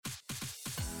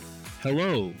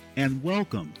Hello, and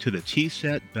welcome to the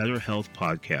TSET Better Health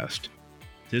Podcast.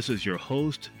 This is your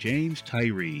host, James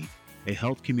Tyree, a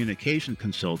health communication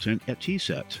consultant at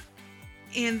TSET.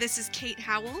 And this is Kate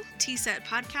Howell, TSET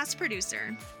podcast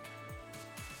producer.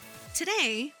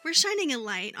 Today, we're shining a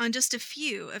light on just a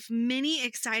few of many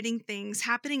exciting things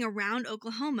happening around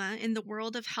Oklahoma in the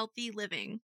world of healthy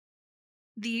living.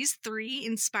 These three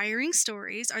inspiring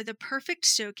stories are the perfect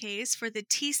showcase for the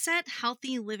TSET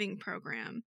Healthy Living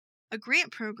Program, a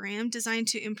grant program designed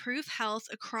to improve health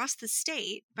across the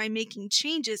state by making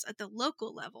changes at the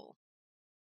local level.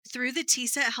 Through the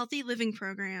TSET Healthy Living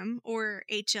Program, or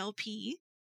HLP,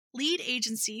 lead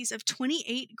agencies of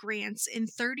 28 grants in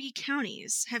 30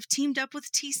 counties have teamed up with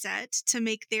TSET to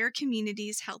make their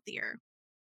communities healthier.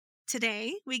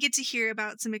 Today, we get to hear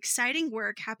about some exciting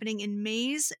work happening in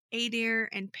Mayes, Adair,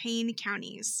 and Payne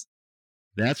counties.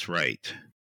 That's right.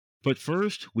 But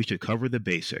first, we should cover the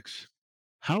basics.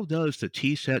 How does the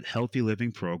TSET Healthy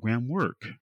Living Program work?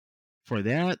 For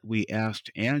that, we asked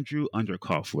Andrew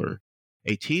Underkoffler,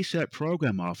 a TSET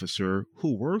program officer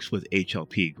who works with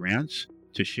HLP grants,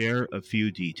 to share a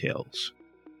few details.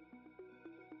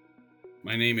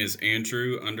 My name is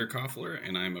Andrew Underkoffler,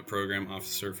 and I'm a program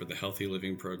officer for the Healthy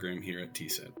Living Program here at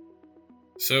TSET.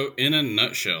 So, in a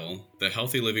nutshell, the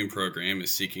Healthy Living Program is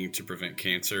seeking to prevent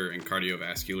cancer and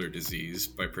cardiovascular disease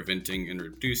by preventing and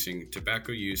reducing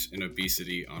tobacco use and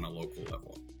obesity on a local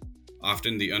level.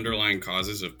 Often, the underlying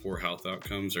causes of poor health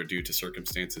outcomes are due to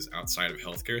circumstances outside of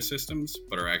healthcare systems,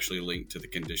 but are actually linked to the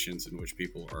conditions in which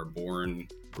people are born,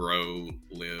 grow,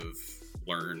 live,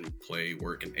 learn, play,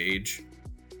 work, and age.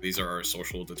 These are our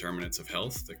social determinants of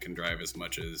health that can drive as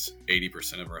much as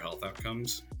 80% of our health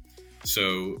outcomes.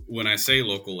 So when I say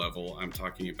local level, I'm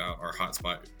talking about our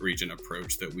hotspot region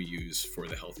approach that we use for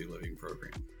the Healthy Living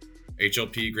Program.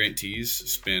 HLP grantees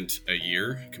spent a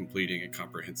year completing a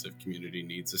comprehensive community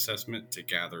needs assessment to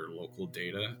gather local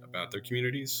data about their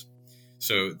communities.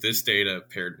 So this data,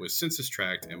 paired with census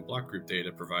tract and block group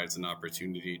data, provides an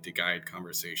opportunity to guide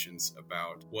conversations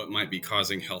about what might be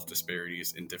causing health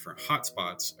disparities in different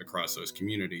hotspots across those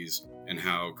communities and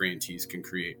how grantees can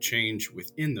create change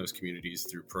within those communities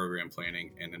through program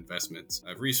planning and investments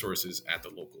of resources at the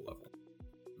local level.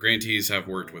 Grantees have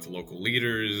worked with local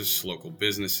leaders, local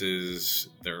businesses,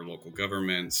 their local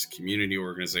governments, community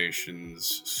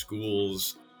organizations,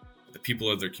 schools, the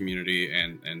people of their community,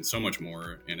 and so much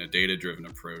more in a data-driven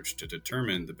approach to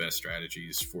determine the best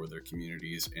strategies for their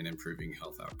communities in improving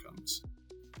health outcomes.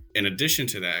 In addition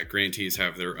to that, grantees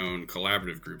have their own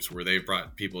collaborative groups where they've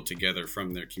brought people together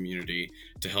from their community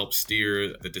to help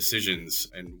steer the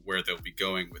decisions and where they'll be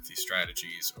going with these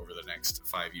strategies over the next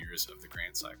 5 years of the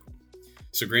grant cycle.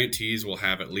 So grantees will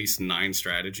have at least 9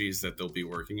 strategies that they'll be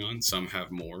working on. Some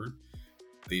have more.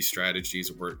 These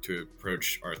strategies work to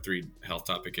approach our 3 health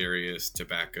topic areas: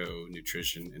 tobacco,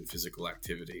 nutrition, and physical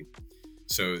activity.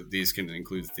 So these can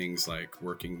include things like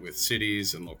working with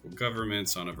cities and local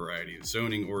governments on a variety of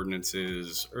zoning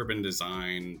ordinances, urban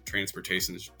design,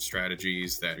 transportation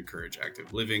strategies that encourage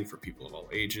active living for people of all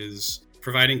ages,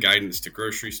 providing guidance to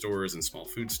grocery stores and small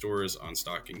food stores on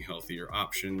stocking healthier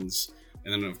options,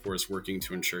 and then, of course, working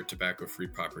to ensure tobacco-free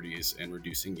properties and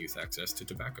reducing youth access to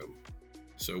tobacco.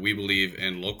 So we believe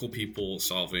in local people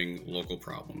solving local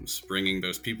problems. Bringing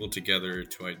those people together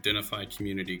to identify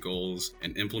community goals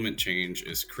and implement change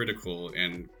is critical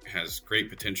and has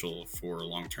great potential for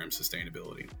long-term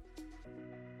sustainability.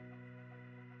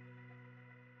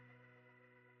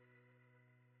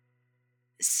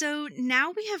 So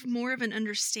now we have more of an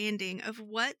understanding of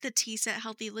what the TSET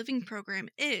Healthy Living Program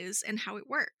is and how it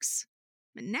works.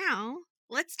 But now,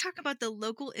 let's talk about the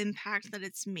local impact that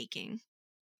it's making.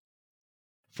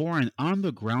 For an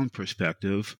on-the-ground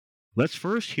perspective, let's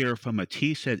first hear from a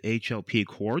TSET HLP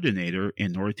coordinator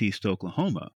in Northeast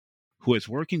Oklahoma, who is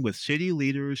working with city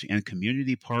leaders and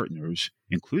community partners,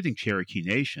 including Cherokee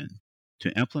Nation,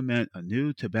 to implement a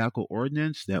new tobacco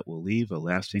ordinance that will leave a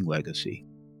lasting legacy.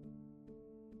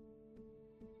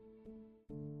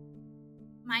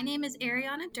 My name is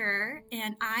Ariana Durr,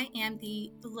 and I am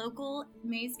the local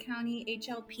Mayes County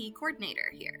HLP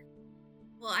coordinator here.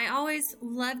 Well, I always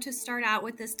love to start out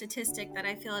with the statistic that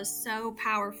I feel is so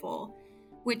powerful,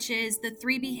 which is the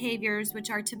 3 behaviors, which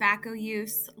are tobacco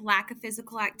use, lack of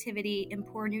physical activity, and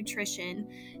poor nutrition.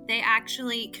 They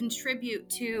actually contribute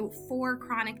to 4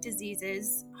 chronic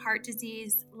diseases: heart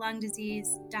disease, lung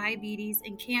disease, diabetes,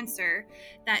 and cancer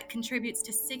that contributes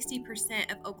to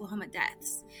 60% of Oklahoma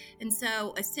deaths. And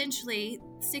so essentially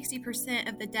 60%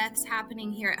 of the deaths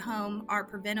happening here at home are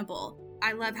preventable.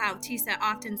 I love how TSET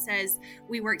often says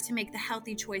we work to make the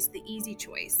healthy choice the easy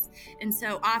choice. And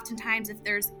so oftentimes if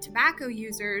there's tobacco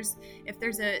users, if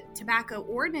there's a tobacco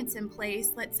ordinance in place,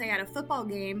 let's say at a football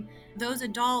game, those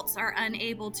adults are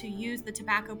unable to use the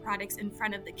tobacco products in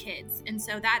front of the kids. And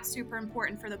so that's super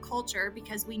important for the culture,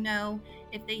 because we know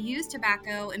if they use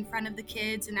tobacco in front of the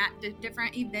kids and at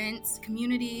different events,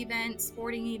 community events,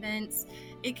 sporting events,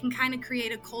 it can kind of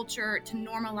create a culture to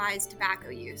normalize tobacco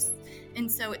use. And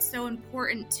so it's so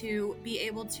important to be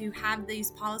able to have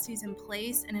these policies in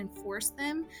place and enforce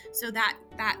them so that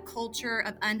that culture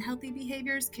of unhealthy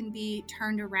behaviors can be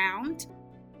turned around.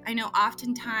 I know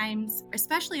oftentimes,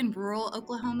 especially in rural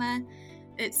Oklahoma,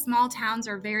 small towns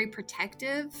are very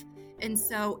protective. And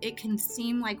so it can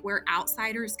seem like we're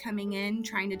outsiders coming in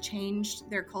trying to change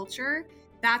their culture.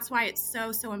 That's why it's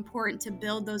so important to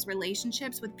build those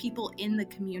relationships with people in the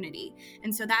community.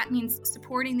 And so that means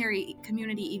supporting their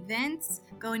community events,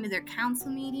 going to their council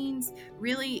meetings,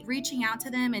 really reaching out to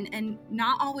them and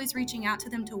not always reaching out to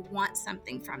them to want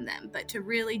something from them, but to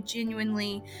really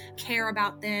genuinely care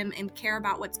about them and care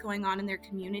about what's going on in their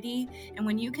community. And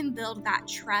when you can build that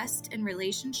trust and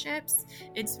relationships,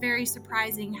 it's very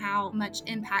surprising how much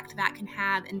impact that can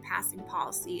have in passing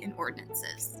policy and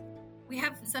ordinances. We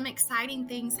have some exciting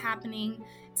things happening.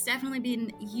 It's definitely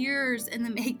been years in the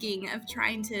making of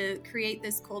trying to create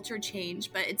this culture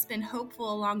change, but it's been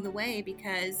hopeful along the way,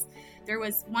 because there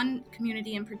was one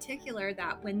community in particular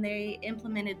that when they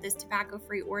implemented this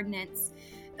tobacco-free ordinance,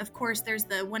 of course, there's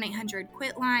the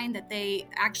 1-800-QUIT line that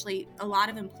a lot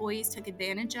of employees took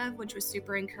advantage of, which was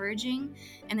super encouraging.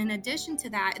 And in addition to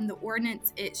that, in the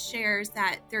ordinance, it shares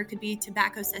that there could be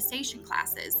tobacco cessation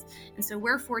classes. And so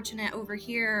we're fortunate over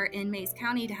here in Mays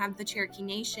County to have the Cherokee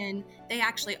Nation. They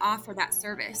actually offer that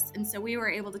service. And so we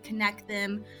were able to connect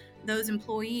those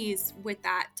employees with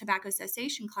that tobacco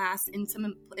cessation class, and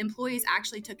some employees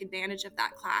actually took advantage of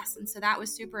that class. And so that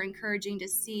was super encouraging to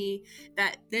see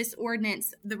that this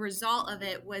ordinance, the result of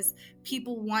it was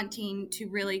people wanting to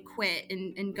really quit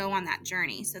and go on that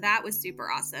journey. So that was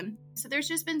super awesome. So there's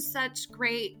just been such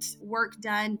great work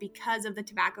done because of the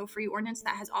tobacco-free ordinance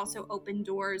that has also opened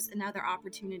doors and other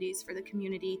opportunities for the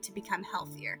community to become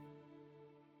healthier.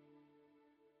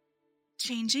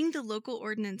 Changing the local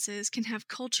ordinances can have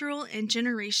cultural and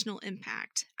generational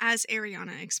impact, as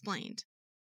Ariana explained.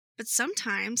 But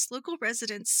sometimes local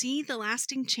residents see the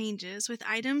lasting changes with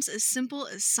items as simple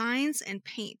as signs and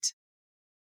paint.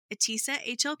 A TSET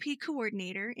HLP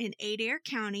coordinator in Adair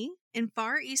County in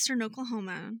far eastern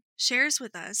Oklahoma shares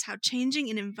with us how changing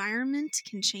an environment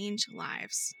can change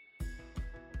lives.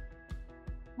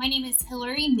 My name is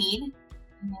Hillary Mead,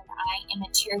 and I am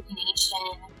a Cherokee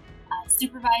Nation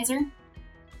supervisor,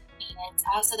 and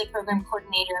also the program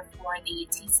coordinator for the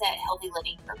TSET Healthy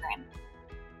Living program.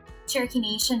 Cherokee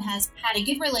Nation has had a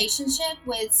good relationship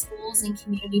with schools and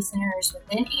community centers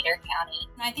within Adair County.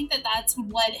 And I think that that's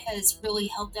what has really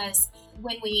helped us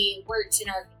when we worked in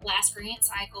our last grant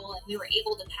cycle and we were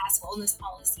able to pass wellness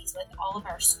policies with all of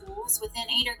our schools within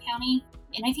Adair County.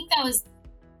 And I think that was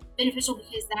beneficial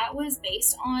because that was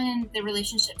based on the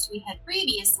relationships we had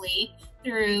previously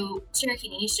through Cherokee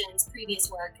Nation's previous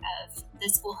work of the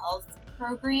school health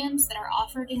programs that are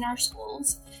offered in our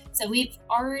schools. So we've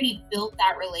already built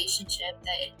that relationship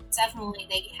that definitely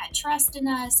they had trust in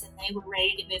us and they were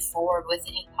ready to move forward with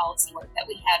any policy work that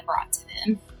we had brought to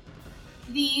them.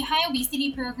 The high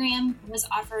obesity program was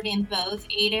offered in both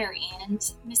Adair and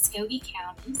Muskogee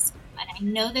counties. And I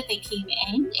know that they came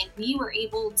in and we were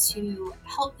able to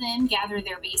help them gather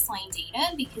their baseline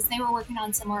data because they were working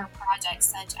on similar projects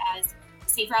such as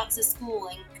safe routes to school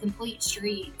and complete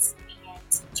streets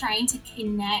and trying to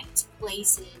connect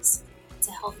places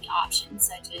to healthy options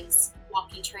such as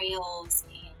walking trails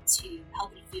and to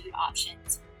healthy food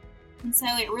options. And so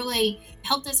it really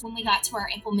helped us when we got to our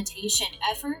implementation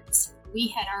efforts. We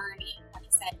had already, like I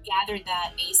said, gathered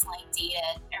that baseline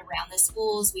data around the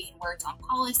schools. We had worked on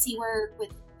policy work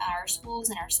with our schools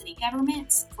and our city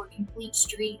governments for complete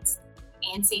streets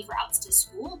and safe routes to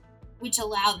school, which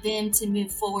allowed them to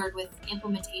move forward with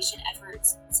implementation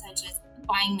efforts such as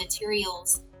buying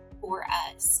materials for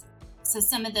us. So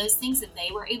some of those things that they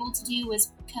were able to do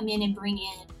was come in and bring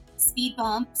in speed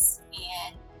bumps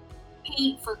and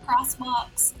paint for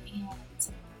crosswalks, and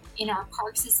in our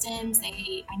park systems,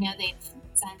 I know they've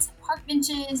done some park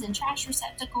benches and trash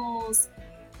receptacles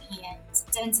and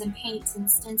done some paints and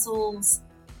stencils.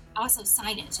 Also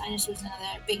signage. Signage was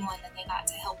another big one that they got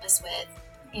to help us with.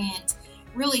 And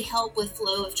really help with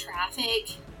flow of traffic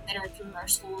that are through our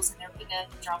schools and their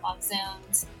pickup and drop-off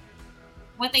zones.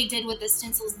 What they did with the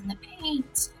stencils and the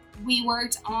paint, we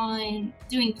worked on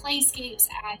doing playscapes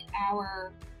at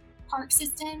our park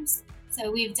systems.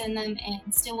 So we've done them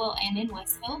in Stillwell and in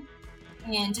Westville,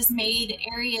 and just made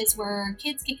areas where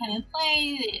kids could come and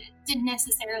play. It didn't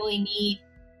necessarily need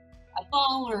a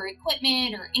ball or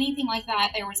equipment or anything like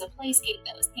that. There was a playscape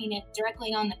that was painted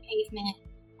directly on the pavement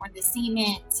or the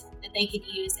cement that they could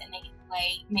use, and they could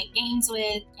play, make games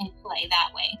with, and play that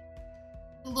way.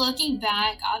 Looking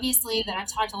back, obviously that I've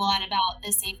talked a lot about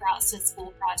the Safe Routes to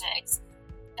School projects.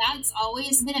 That's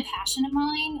always been a passion of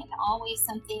mine and always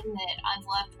something that I've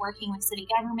loved working with city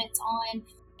governments on.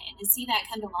 And to see that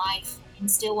come to life in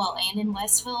Stillwell and in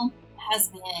Westville has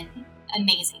been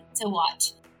amazing to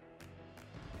watch.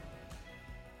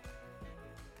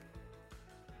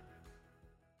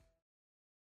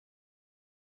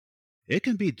 It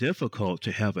can be difficult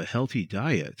to have a healthy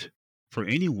diet for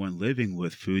anyone living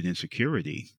with food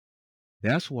insecurity.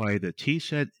 That's why the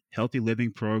TSET Healthy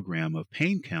Living Program of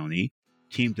Payne County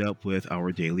teamed up with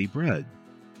Our Daily Bread,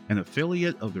 an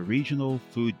affiliate of the Regional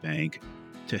Food Bank,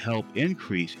 to help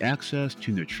increase access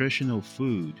to nutritional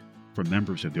food for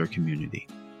members of their community.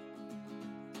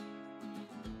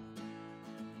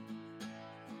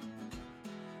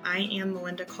 I am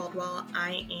Melinda Caldwell.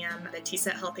 I am the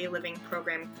TSET Healthy Living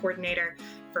Program Coordinator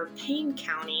for Payne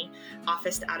County,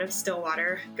 officed out of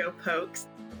Stillwater. Go Pokes.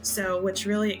 So what's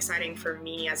really exciting for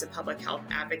me as a public health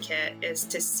advocate is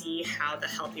to see how the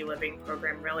Healthy Living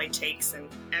Program really takes an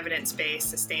evidence-based,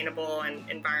 sustainable, and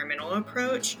environmental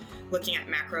approach, looking at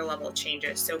macro level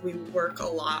changes. So we work a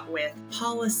lot with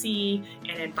policy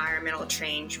and environmental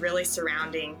change, really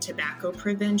surrounding tobacco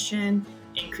prevention,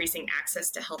 increasing access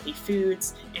to healthy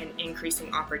foods, and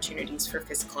increasing opportunities for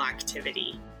physical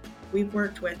activity. We've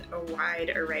worked with a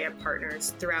wide array of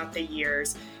partners throughout the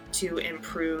years to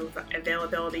improve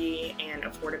availability and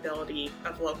affordability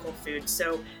of local food.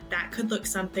 So that could look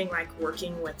something like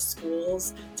working with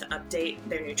schools to update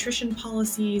their nutrition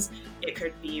policies. It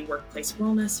could be workplace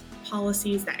wellness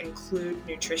policies that include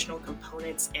nutritional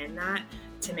components in that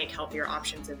to make healthier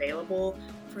options available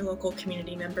for local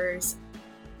community members.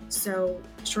 So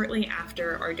shortly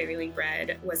after Our Daily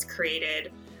Bread was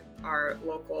created, our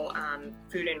local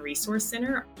food and resource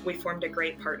center, we formed a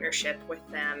great partnership with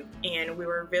them, and we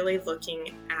were really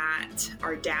looking at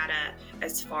our data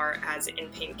as far as in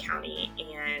Payne County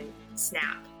and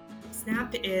SNAP.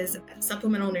 SNAP is a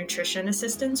Supplemental Nutrition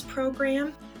Assistance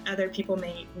Program. Other people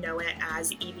may know it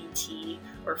as EBT,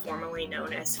 or formerly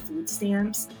known as food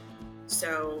stamps.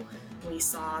 So we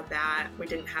saw that we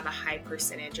didn't have a high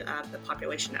percentage of the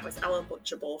population that was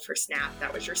eligible for SNAP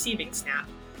that was receiving SNAP.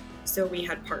 So we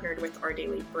had partnered with Our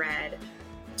Daily Bread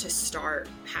to start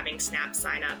having SNAP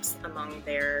signups among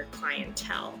their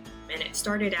clientele. And it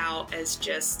started out as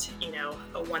just,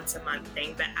 a once a month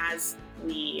thing. But as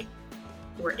we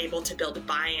were able to build a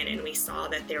buy-in and we saw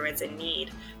that there was a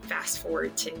need, fast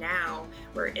forward to now,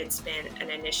 where it's been an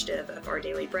initiative of Our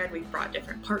Daily Bread. We've brought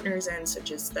different partners in,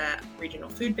 such as the Regional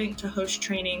Food Bank, to host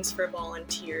trainings for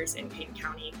volunteers in Payne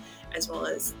County, as well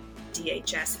as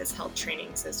DHS has held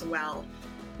trainings as well.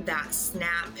 That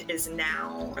SNAP is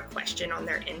now a question on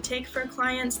their intake for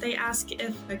clients. They ask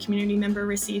if a community member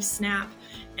receives SNAP,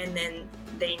 and then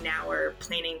they now are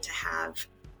planning to have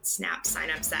SNAP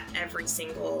signups at every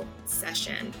single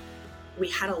session. We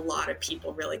had a lot of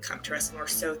people really come to us, and we're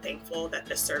so thankful that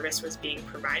the service was being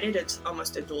provided. It's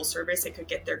almost a dual service. They could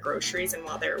get their groceries, and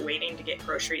while they're waiting to get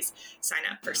groceries, sign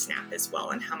up for SNAP as well,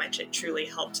 and how much it truly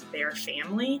helped their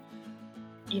family.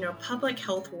 Public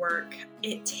health work,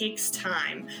 it takes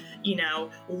time.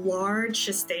 Large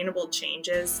sustainable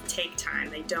changes take time.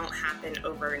 They don't happen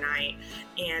overnight.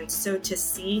 And so to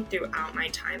see throughout my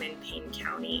time in Payne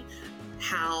County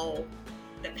how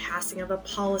the passing of a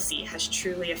policy has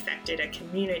truly affected a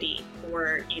community,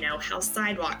 or, how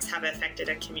sidewalks have affected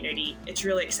a community, it's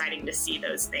really exciting to see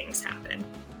those things happen.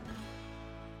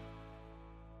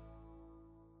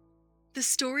 The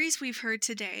stories we've heard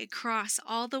today cross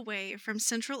all the way from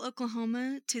central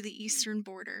Oklahoma to the eastern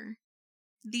border.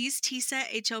 These TSET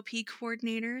HLP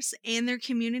coordinators and their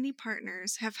community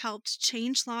partners have helped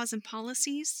change laws and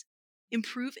policies,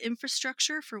 improve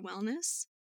infrastructure for wellness,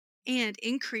 and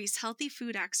increase healthy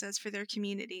food access for their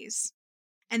communities.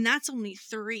 And that's only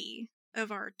 3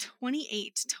 of our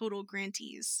 28 total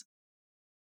grantees.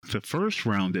 The first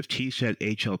round of TSET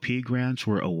HLP grants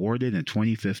were awarded in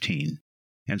 2015.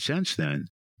 And since then,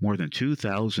 more than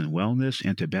 2,000 wellness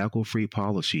and tobacco-free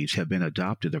policies have been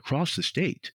adopted across the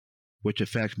state, which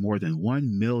affect more than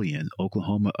 1 million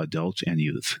Oklahoma adults and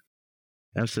youth.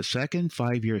 As the second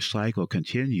 5-year cycle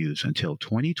continues until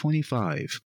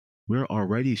 2025, we're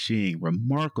already seeing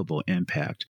remarkable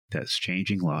impact that's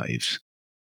changing lives.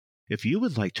 If you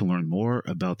would like to learn more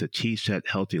about the TSET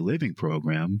Healthy Living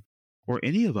Program or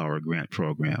any of our grant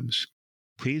programs,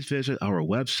 please visit our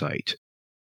website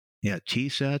at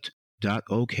tset.ok.gov.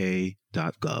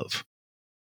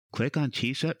 Click on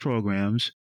TSET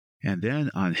Programs and then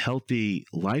on Healthy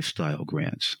Lifestyle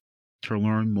Grants to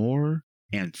learn more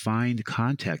and find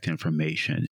contact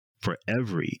information for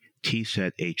every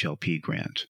TSET HLP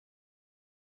grant.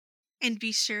 And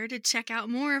be sure to check out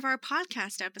more of our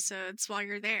podcast episodes while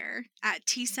you're there at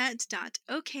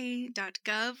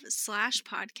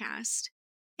tset.ok.gov/podcast.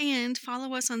 And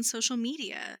follow us on social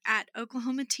media at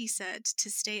Oklahoma TSET to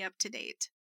stay up to date.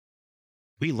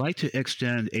 We'd like to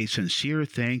extend a sincere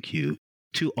thank you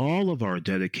to all of our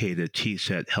dedicated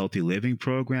TSET Healthy Living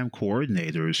Program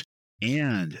coordinators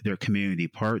and their community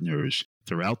partners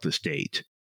throughout the state,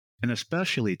 and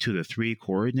especially to the 3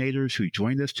 coordinators who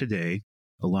joined us today,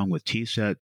 along with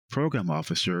TSET Program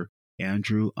Officer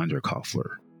Andrew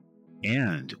Underkoffler.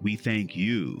 And we thank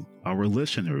you, our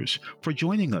listeners, for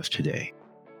joining us today.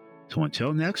 So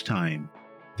until next time,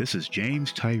 this is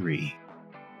James Tyree.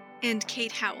 And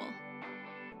Kate Howell.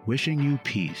 Wishing you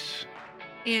peace.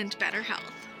 And better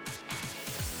health.